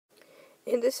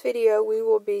In this video, we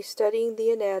will be studying the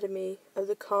anatomy of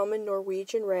the common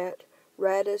Norwegian rat,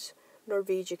 Rattus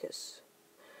norvegicus.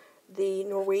 The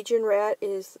Norwegian rat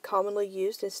is commonly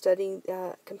used in studying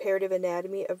comparative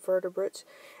anatomy of vertebrates,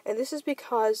 and this is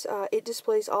because it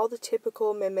displays all the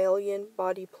typical mammalian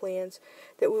body plans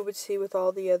that we would see with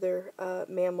all the other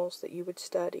mammals that you would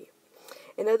study.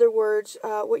 In other words,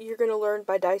 what you're going to learn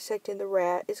by dissecting the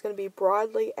rat is going to be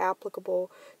broadly applicable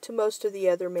to most of the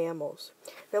other mammals.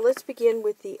 Now let's begin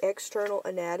with the external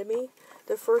anatomy.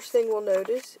 The first thing we'll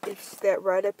notice is that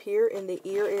right up here in the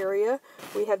ear area,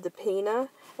 we have the pinna,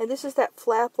 and this is that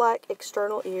flap-like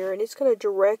external ear, and it's going to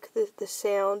direct the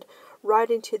sound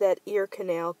right into that ear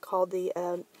canal called the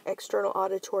external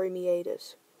auditory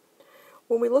meatus.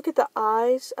 When we look at the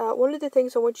eyes, one of the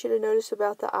things I want you to notice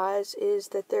about the eyes is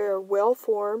that they're well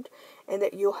formed and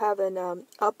that you'll have an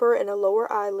upper and a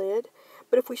lower eyelid.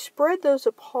 But if we spread those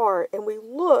apart and we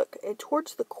look, and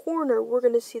towards the corner, we're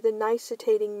going to see the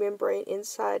nicetating membrane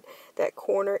inside that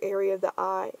corner area of the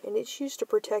eye, and it's used to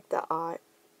protect the eye.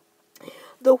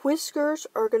 The whiskers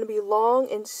are going to be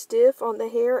long and stiff on the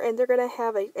hair, and they're going to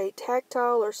have a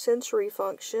tactile or sensory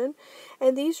function,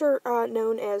 and these are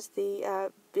known as the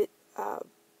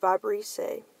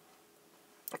vibrissae.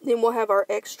 Then we'll have our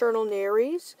external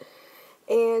nares,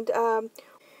 and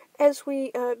as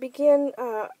we begin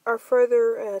our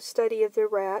further study of the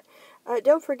rat,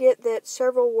 don't forget that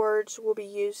several words will be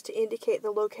used to indicate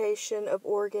the location of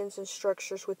organs and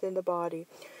structures within the body.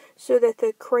 So that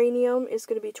the cranium is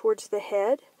going to be towards the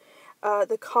head,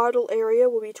 the caudal area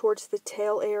will be towards the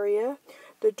tail area,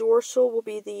 the dorsal will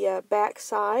be the back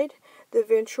side, the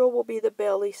ventral will be the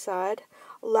belly side,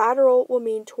 lateral will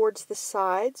mean towards the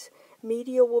sides,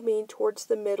 medial will mean towards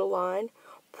the middle line,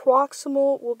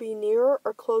 proximal will be nearer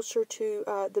or closer to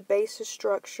the base of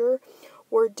structure,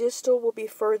 where distal will be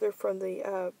further from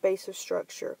the base of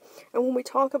structure. And when we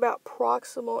talk about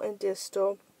proximal and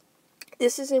distal,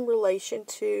 this is in relation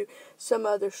to some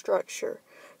other structure.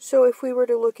 So if we were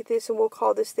to look at this, and we'll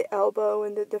call this the elbow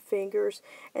and the fingers,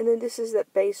 and then this is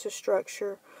that base of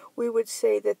structure, we would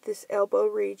say that this elbow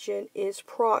region is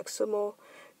proximal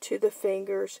to the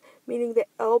fingers, meaning the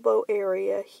elbow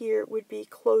area here would be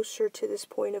closer to this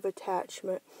point of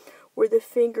attachment, where the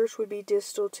fingers would be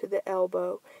distal to the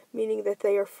elbow, meaning that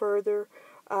they are further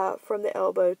from the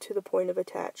elbow to the point of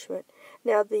attachment.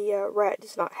 Now the rat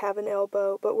does not have an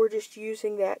elbow, but we're just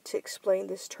using that to explain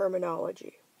this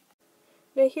terminology.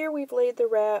 Now here we've laid the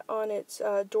rat on its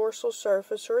dorsal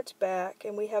surface, or its back,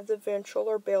 and we have the ventral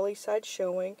or belly side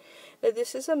showing. Now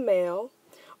this is a male,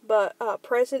 but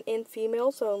present in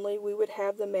females only, we would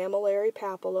have the mammillary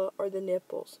papilla, or the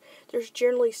nipples. There's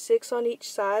generally 6 on each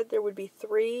side. There would be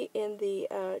 3 in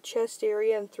the chest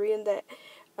area and 3 in the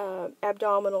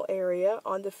abdominal area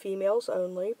on the females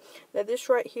only. Now this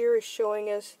right here is showing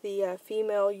us the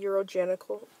female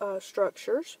urogenital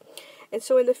structures. And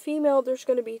so in the female, there's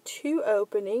going to be 2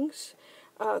 openings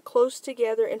close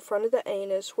together in front of the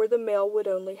anus, where the male would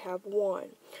only have 1.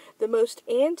 The most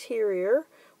anterior,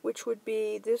 which would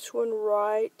be this one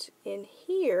right in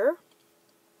here,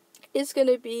 is going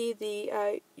to be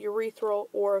the urethral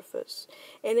orifice,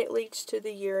 and it leads to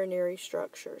the urinary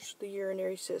structures, the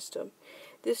urinary system.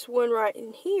 This one right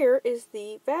in here is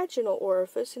the vaginal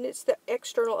orifice, and it's the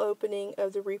external opening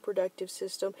of the reproductive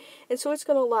system, and so it's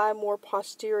going to lie more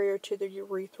posterior to the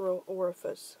urethral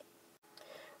orifice.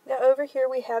 Now over here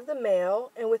we have the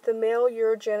male, and with the male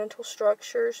urogenital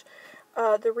structures,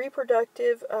 the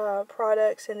reproductive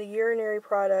products and the urinary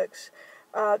products,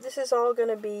 this is all going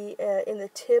to be in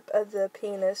the tip of the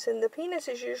penis, and the penis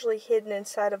is usually hidden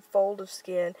inside a fold of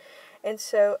skin, and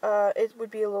so it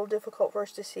would be a little difficult for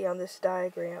us to see on this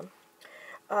diagram.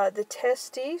 The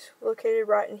testes, located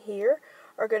right in here,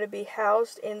 are going to be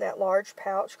housed in that large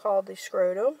pouch called the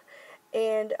scrotum,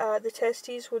 and the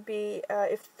testes would be,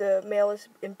 if the male is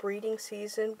in breeding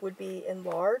season, would be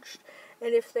enlarged,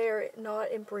 and if they're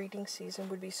not in breeding season,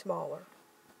 would be smaller.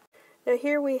 Now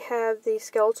here we have the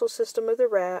skeletal system of the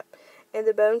rat, and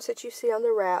the bones that you see on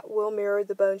the rat will mirror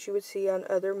the bones you would see on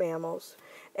other mammals.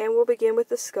 And we'll begin with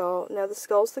the skull. Now the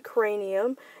skull is the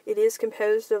cranium. It is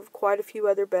composed of quite a few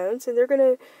other bones, and they're going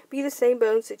to be the same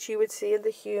bones that you would see in the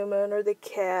human or the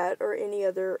cat or any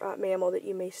other mammal that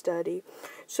you may study.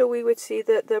 So we would see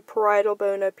the parietal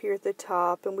bone up here at the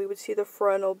top, and we would see the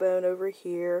frontal bone over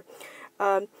here.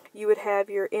 You would have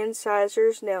your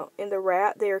incisors. Now, in the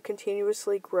rat, they are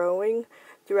continuously growing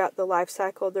throughout the life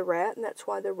cycle of the rat, and that's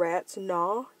why the rat's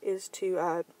gnaw is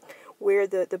to wear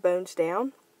the bones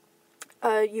down.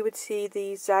 You would see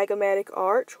the zygomatic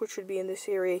arch, which would be in this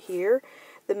area here.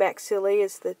 The maxillae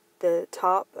is the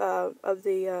top of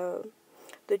the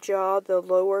the jaw, the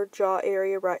lower jaw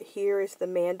area right here is the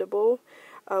mandible.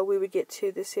 We would get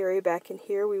to this area back in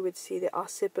here. We would see the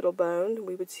occipital bone.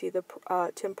 We would see the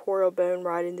temporal bone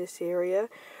right in this area.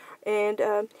 And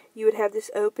you would have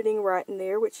this opening right in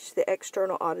there, which is the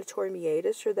external auditory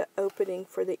meatus, or the opening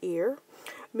for the ear.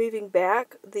 Moving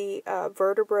back, the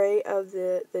vertebrae of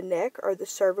the neck are the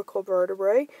cervical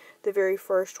vertebrae. The very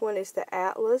first one is the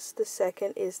atlas. The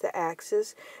second is the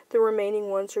axis. The remaining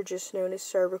ones are just known as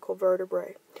cervical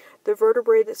vertebrae. The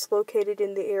vertebrae that's located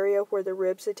in the area where the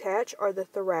ribs attach are the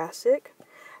thoracic.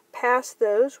 Past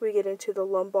those, we get into the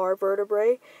lumbar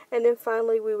vertebrae, and then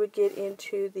finally we would get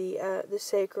into the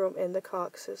sacrum and the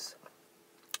coccyx.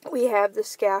 We have the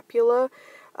scapula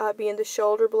being the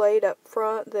shoulder blade up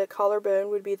front. The collarbone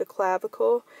would be the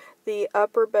clavicle. The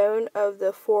upper bone of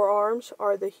the forearms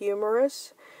are the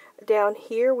humerus. Down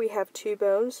here we have two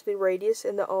bones, the radius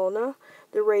and the ulna.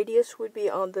 The radius would be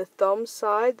on the thumb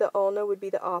side. The ulna would be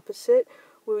the opposite.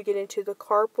 We would get into the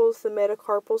carpals, the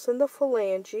metacarpals, and the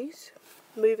phalanges.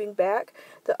 Moving back,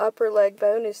 the upper leg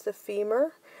bone is the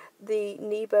femur. The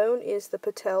knee bone is the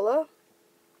patella.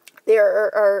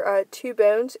 There are two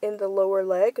bones in the lower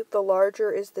leg. The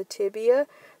larger is the tibia.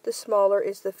 The smaller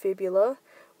is the fibula.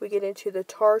 We get into the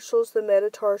tarsals, the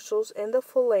metatarsals, and the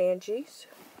phalanges.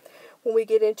 When we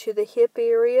get into the hip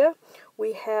area,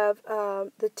 we have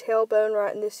the tailbone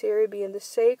right in this area being the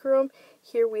sacrum.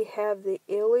 Here we have the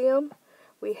ilium.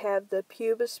 We have the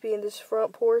pubis being this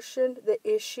front portion, the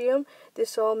ischium.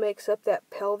 This all makes up that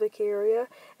pelvic area.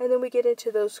 And then we get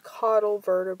into those caudal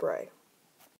vertebrae.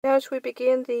 Now as we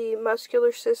begin the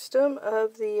muscular system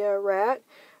of the rat,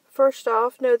 first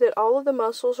off, know that all of the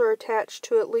muscles are attached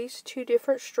to at least two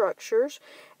different structures,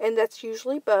 and that's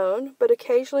usually bone, but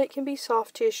occasionally it can be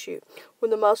soft tissue.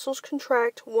 When the muscles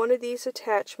contract, one of these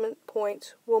attachment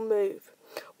points will move,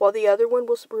 while the other one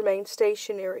will remain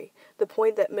stationary. The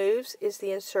point that moves is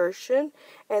the insertion,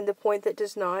 and the point that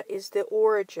does not is the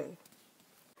origin.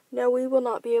 Now we will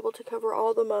not be able to cover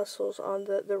all the muscles on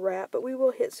the rat, but we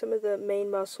will hit some of the main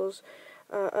muscles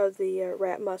of the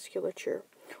rat musculature.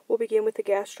 We'll begin with the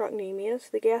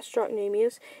gastrocnemius. The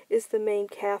gastrocnemius is the main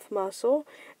calf muscle.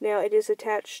 Now it is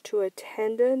attached to a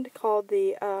tendon called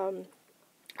the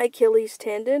Achilles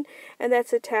tendon, and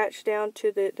that's attached down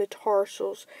to the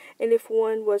tarsals. And if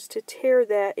one was to tear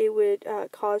that, it would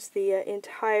cause the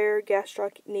entire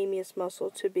gastrocnemius muscle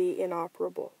to be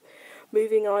inoperable.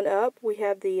 Moving on up, we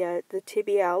have the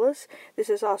tibialis. This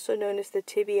is also known as the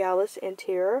tibialis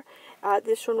anterior.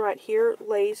 This one right here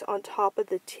lays on top of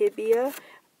the tibia.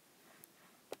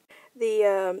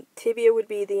 The tibia would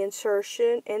be the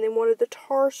insertion, and then one of the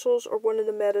tarsals or one of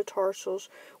the metatarsals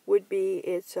would be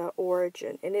its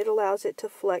origin, and it allows it to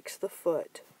flex the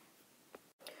foot.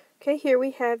 Okay, here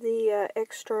we have the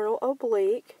external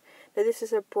oblique. Now this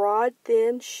is a broad,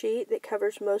 thin sheet that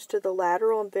covers most of the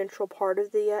lateral and ventral part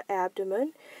of the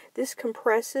abdomen. This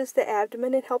compresses the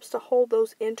abdomen and helps to hold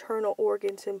those internal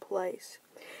organs in place.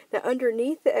 Now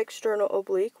underneath the external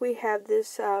oblique, we have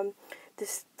this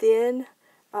thin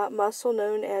muscle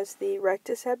known as the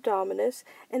rectus abdominis,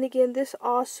 and again this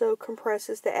also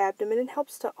compresses the abdomen and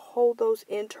helps to hold those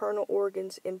internal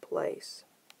organs in place.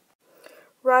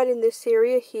 Right in this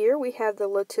area here we have the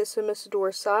latissimus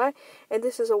dorsi, and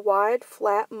this is a wide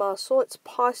flat muscle. It's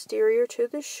posterior to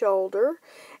the shoulder,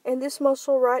 and this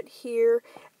muscle right here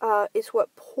is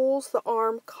what pulls the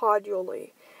arm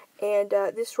caudally. And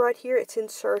this right here, its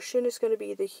insertion is going to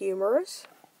be the humerus.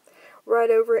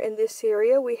 Right over in this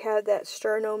area we have that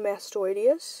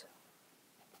sternomastoideus.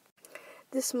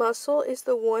 This muscle is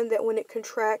the one that when it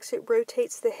contracts, it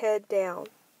rotates the head down.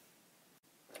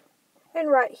 And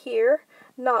right here,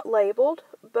 not labeled,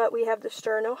 but we have the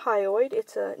sternohyoid.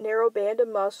 It's a narrow band of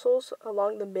muscles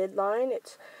along the midline.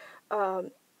 It's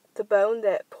the bone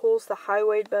that pulls the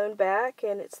hyoid bone back,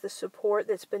 and it's the support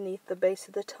that's beneath the base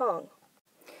of the tongue.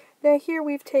 Now here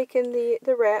we've taken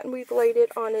the rat and we've laid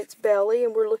it on its belly,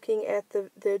 and we're looking at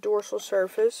the dorsal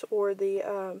surface, or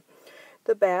the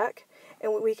back.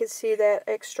 And we can see that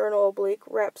external oblique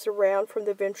wraps around from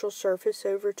the ventral surface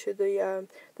over to the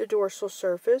dorsal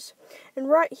surface. And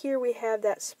right here we have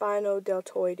that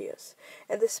spinodeltoideus.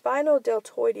 And the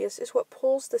spinodeltoideus is what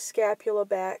pulls the scapula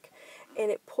back, and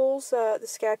it pulls the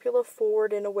scapula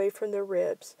forward and away from the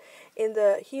ribs. In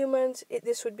the humans,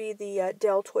 this would be the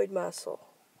deltoid muscle.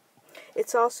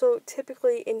 It's also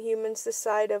typically in humans the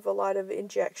site of a lot of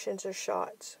injections or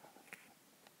shots.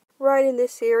 Right in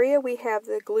this area we have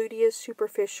the gluteus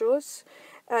superficialis.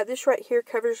 This right here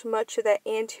covers much of that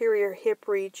anterior hip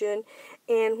region,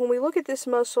 and when we look at this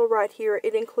muscle right here,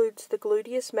 it includes the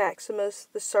gluteus maximus,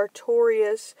 the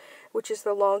sartorius, which is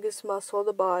the longest muscle of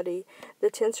the body,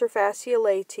 the tensor fasciae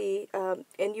latae,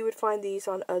 and you would find these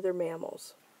on other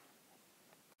mammals.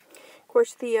 Of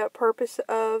course, the purpose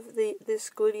of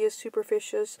this gluteus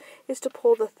superficialis is to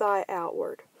pull the thigh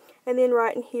outward. And then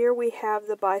right in here we have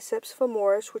the biceps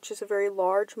femoris, which is a very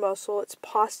large muscle. It's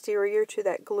posterior to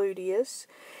that gluteus,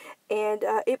 and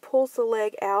it pulls the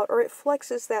leg out, or it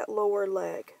flexes that lower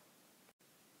leg.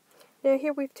 Now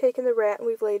here we've taken the rat and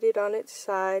we've laid it on its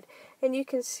side, and you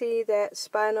can see that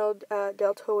spinal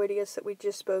deltoideus that we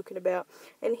just spoken about.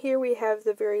 And here we have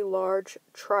the very large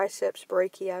triceps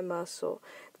brachii muscle.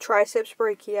 Triceps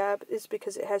brachii is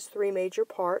because it has three major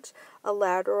parts: a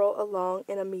lateral, a long,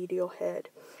 and a medial head.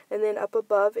 And then up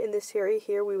above in this area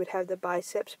here we would have the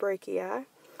biceps brachii.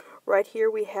 Right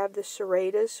here we have the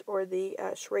serratus, or the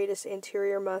serratus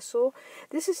anterior muscle.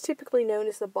 This is typically known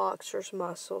as the boxer's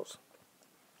muscles.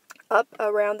 Up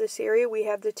around this area we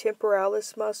have the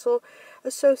temporalis muscle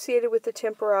associated with the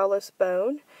temporalis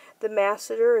bone. The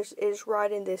masseter is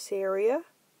right in this area.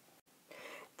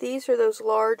 These are those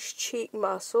large cheek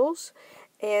muscles,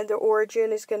 and the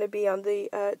origin is going to be on the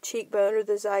cheekbone, or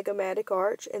the zygomatic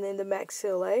arch, and then the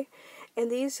maxillae.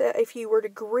 And these, if you were to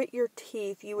grit your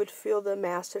teeth, you would feel the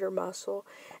masseter muscle.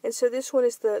 And so this one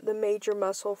is the major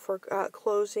muscle for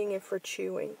closing and for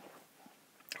chewing.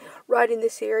 Right in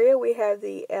this area we have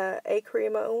the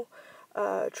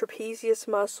acromion-trapezius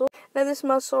muscle. Now this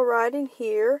muscle right in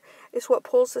here is what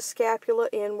pulls the scapula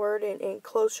inward and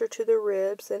closer to the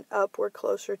ribs, and upward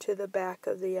closer to the back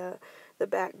of the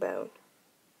backbone.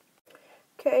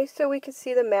 Okay, so we can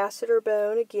see the masseter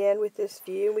bone again with this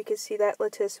view. We can see that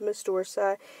latissimus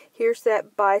dorsi. Here's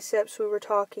that biceps we were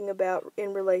talking about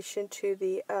in relation to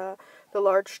the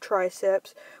large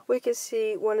triceps. We can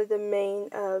see one of the main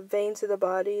veins of the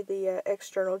body, the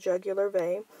external jugular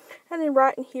vein. And then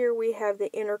right in here we have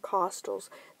the intercostals.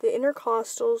 The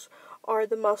intercostals are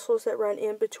the muscles that run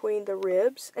in between the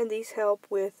ribs, and these help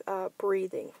with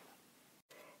breathing.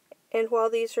 And while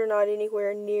these are not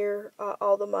anywhere near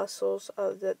all the muscles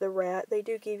of the rat, they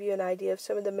do give you an idea of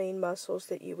some of the main muscles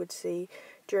that you would see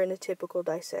during a typical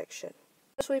dissection.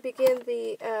 As we begin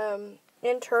the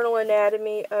internal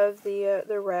anatomy of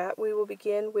the rat, we will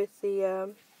begin with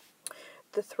the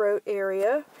throat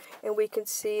area, and we can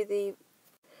see the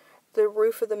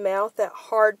roof of the mouth, that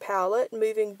hard palate.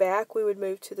 Moving back, we would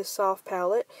move to the soft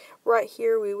palate. Right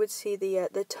here we would see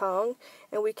the tongue,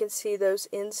 and we can see those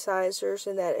incisors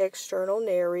and that external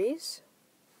nares.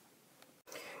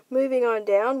 Moving on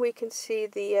down, we can see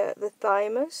the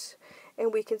thymus,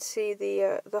 and we can see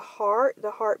the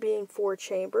heart being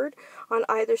four-chambered. On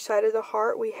either side of the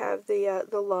heart we have the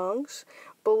lungs.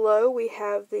 Below we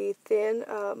have the thin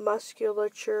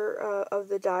musculature of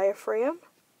the diaphragm.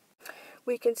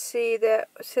 We can see that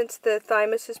since the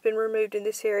thymus has been removed in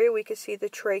this area, we can see the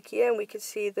trachea, and we can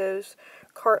see those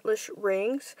cartilage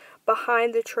rings.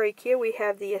 Behind the trachea we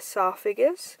have the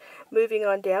esophagus. Moving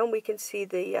on down, we can see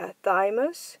the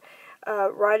thymus.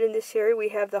 Right in this area we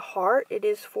have the heart. It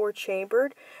is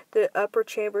four-chambered. The upper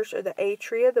chambers are the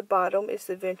atria, the bottom is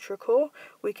the ventricle.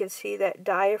 We can see that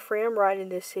diaphragm right in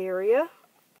this area.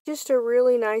 Just a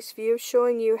really nice view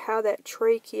showing you how that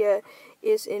trachea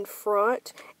is in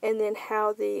front, and then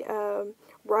how the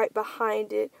right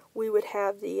behind it we would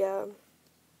have the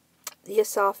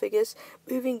esophagus.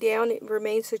 Moving down, it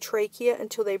remains the trachea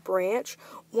until they branch.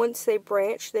 Once they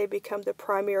branch, they become the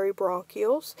primary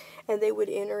bronchioles, and they would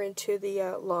enter into the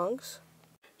lungs.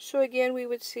 So again, we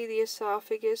would see the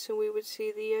esophagus, and we would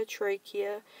see the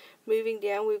trachea. Moving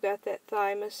down, we've got that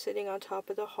thymus sitting on top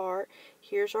of the heart.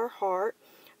 Here's our heart.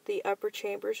 The upper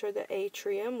chambers are the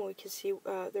atrium. We can see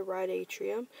the right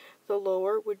atrium. The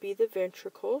lower would be the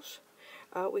ventricles.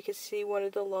 We can see one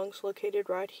of the lungs located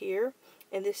right here.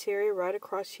 In this area, right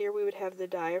across here, we would have the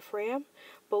diaphragm.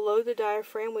 Below the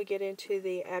diaphragm, we get into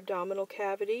the abdominal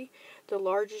cavity. The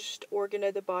largest organ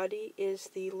of the body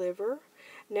is the liver.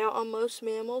 Now, on most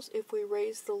mammals, if we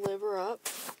raise the liver up,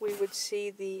 we would see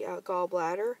the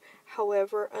gallbladder.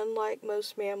 However, unlike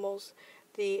most mammals,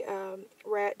 the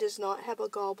rat does not have a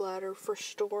gallbladder for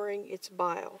storing its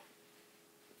bile.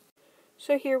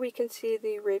 So here we can see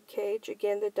the rib cage.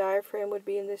 Again, the diaphragm would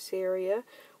be in this area.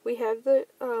 We have the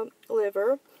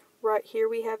liver. Right here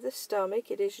we have the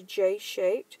stomach. It is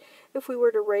J-shaped. If we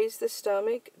were to raise the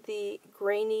stomach, the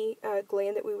grainy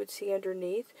gland that we would see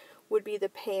underneath would be the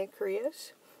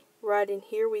pancreas. Right in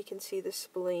here we can see the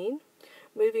spleen.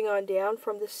 Moving on down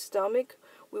from the stomach,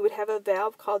 we would have a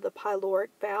valve called the pyloric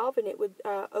valve, and it would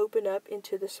open up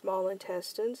into the small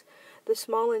intestines. The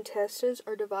small intestines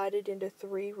are divided into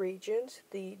 3 regions.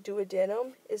 The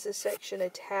duodenum is a section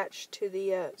attached to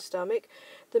the stomach.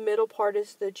 The middle part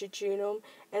is the jejunum,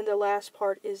 and the last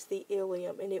part is the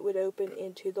ileum, and it would open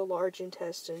into the large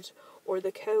intestines or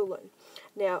the colon.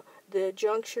 Now, the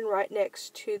junction right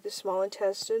next to the small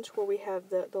intestines where we have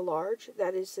the large,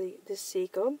 that is the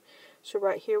cecum. So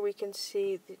right here we can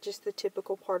see just the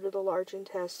typical part of the large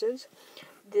intestines.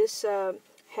 This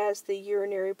has the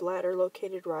urinary bladder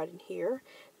located right in here.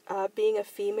 Being a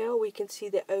female, we can see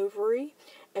the ovary,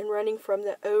 and running from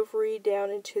the ovary down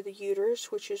into the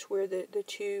uterus, which is where the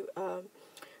 2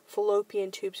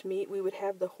 fallopian tubes meet, we would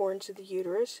have the horns of the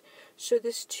uterus. So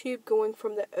this tube going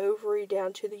from the ovary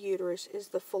down to the uterus is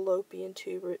the fallopian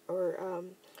tube, or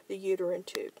the uterine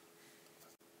tube.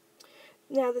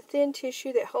 Now, the thin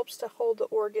tissue that helps to hold the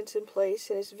organs in place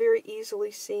and is very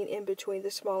easily seen in between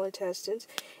the small intestines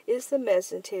is the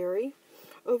mesentery.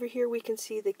 Over here we can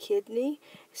see the kidney.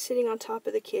 Sitting on top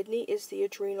of the kidney is the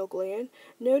adrenal gland.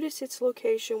 Notice its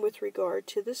location with regard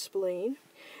to the spleen.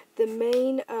 The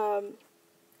main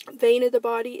vein of the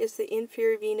body is the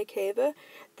inferior vena cava.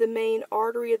 The main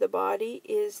artery of the body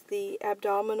is the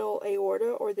abdominal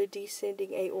aorta, or the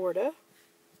descending aorta.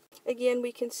 Again,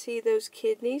 we can see those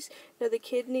kidneys. Now, the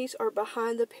kidneys are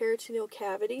behind the peritoneal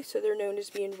cavity, so they're known as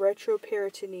being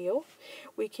retroperitoneal.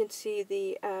 We can see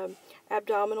the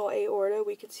abdominal aorta.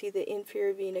 We can see the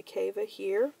inferior vena cava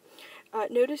here.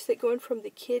 Notice that going from the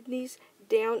kidneys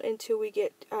down until we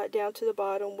get down to the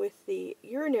bottom with the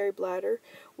urinary bladder,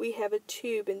 we have a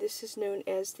tube, and this is known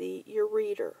as the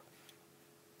ureter.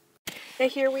 Now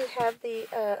here we have the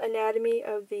anatomy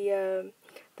of the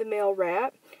male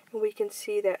rat, and we can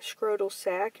see that scrotal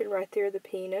sac, and right there the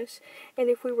penis. And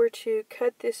if we were to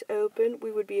cut this open,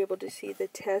 we would be able to see the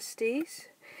testes,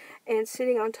 and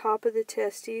sitting on top of the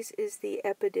testes is the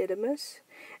epididymis,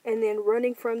 and then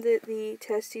running from the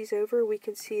testes over, we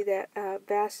can see that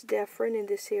vas deferens in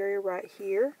this area right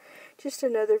here. Just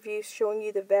another view showing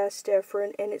you the vas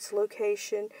deferens and its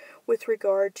location with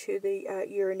regard to the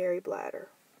urinary bladder.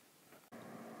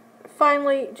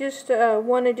 Finally, just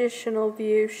one additional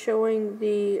view showing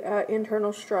the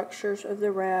internal structures of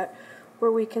the rat,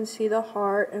 where we can see the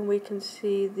heart and we can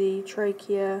see the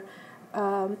trachea,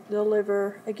 the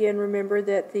liver. Again, remember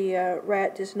that the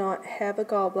rat does not have a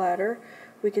gallbladder.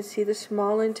 We can see the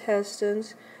small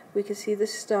intestines, we can see the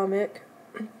stomach,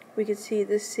 we can see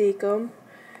the cecum,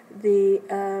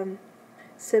 the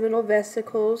seminal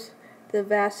vesicles, the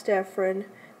vas deferens,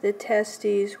 the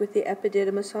testes with the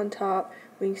epididymis on top.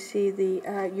 We can see the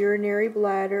urinary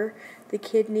bladder. The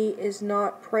kidney is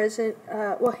not present.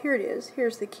 Well, here it is.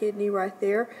 Here's the kidney right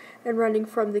there. And running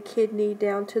from the kidney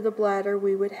down to the bladder,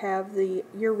 we would have the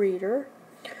ureter.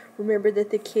 Remember that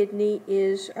the kidney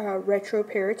is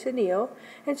retroperitoneal.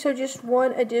 And so just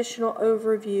one additional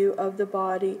overview of the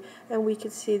body, and we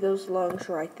can see those lungs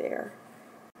right there.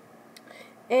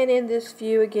 And in this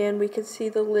view, again, we can see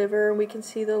the liver, and we can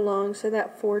see the lungs, and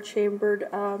that 4-chambered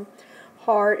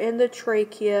heart, and the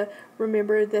trachea.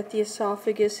 Remember that the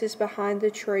esophagus is behind the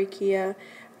trachea.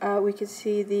 We can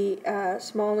see the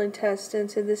small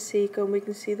intestines and the cecum. We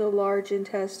can see the large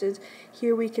intestines.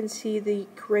 Here we can see the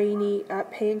grainy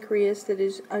pancreas that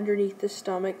is underneath the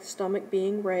stomach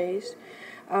being raised.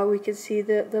 We can see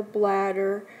the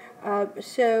bladder.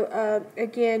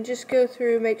 Again, just go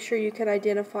through, make sure you can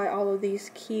identify all of these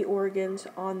key organs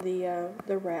on the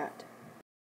rat.